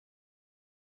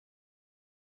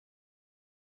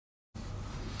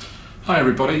Hi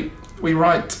everybody. We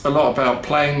write a lot about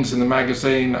planes in the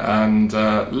magazine and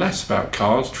less about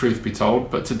cars, truth be told,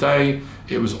 but today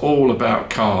it was all about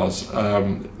cars,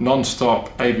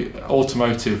 non-stop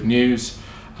automotive news.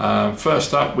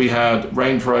 First up we had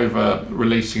Range Rover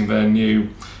releasing their new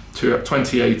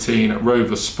 2018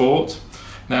 Rover Sport.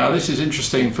 Now this is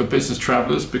interesting for business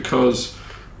travellers because,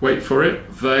 wait for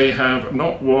it, they have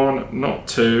not one, not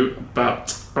two,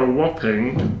 but a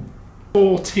whopping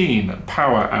 14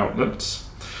 power outlets,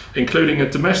 including a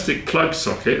domestic plug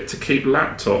socket to keep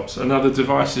laptops and other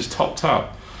devices topped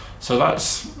up. So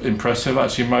that's impressive.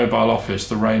 That's your mobile office,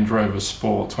 the Range Rover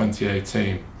Sport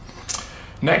 2018.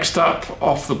 Next up,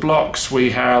 off the blocks,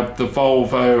 we had the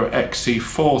Volvo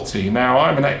XC40. Now,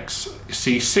 I'm an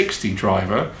XC60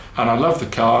 driver and I love the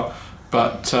car,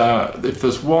 but if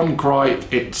there's one gripe,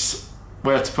 it's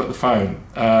where to put the phone.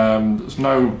 There's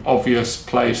no obvious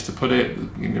place to put it.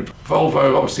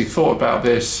 Volvo obviously thought about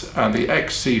this, and the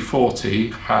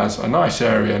XC40 has a nice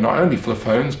area not only for the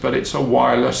phones, but it's a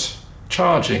wireless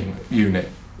charging unit.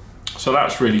 So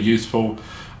that's really useful,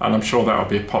 and I'm sure that'll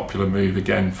be a popular move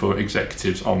again for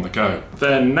executives on the go.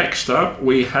 Then next up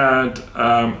we had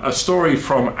a story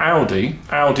from Audi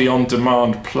On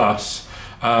Demand Plus.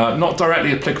 Not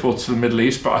directly applicable to the Middle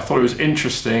East, but I thought it was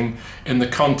interesting in the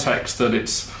context that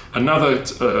it's another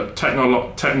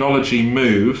technology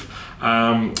move.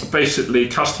 Basically,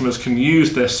 customers can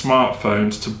use their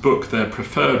smartphones to book their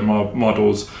preferred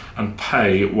models and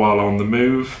pay while on the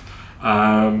move.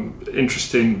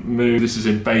 Interesting move. This is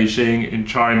in Beijing, in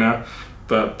China,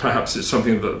 but perhaps it's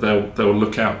something that they'll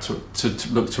look out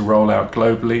to roll out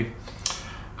globally.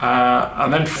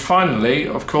 And then finally,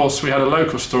 of course, we had a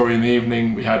local story in the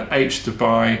evening. We had H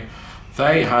Dubai.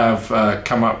 They have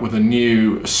come up with a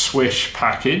new Swish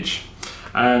package,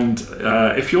 and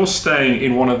if you're staying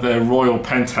in one of their royal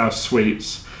penthouse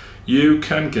suites, you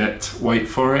can get, wait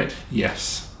for it,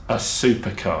 yes, a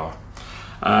supercar.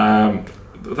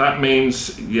 That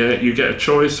means, yeah, you get a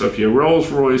choice of your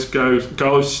Rolls-Royce Ghost,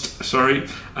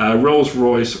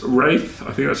 Rolls-Royce Wraith,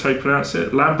 I think that's how you pronounce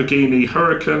it, Lamborghini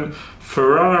Huracan,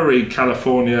 Ferrari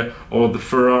California, or the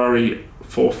Ferrari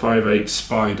 458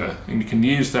 Spider. And you can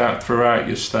use that throughout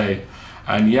your stay.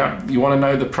 And yeah, you want to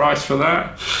know the price for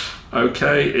that?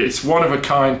 Okay, it's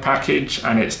one-of-a-kind package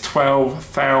and it's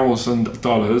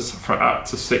 $12,000 for up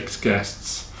to 6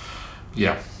 guests.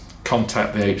 Yeah,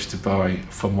 contact the H Dubai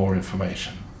for more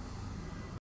information.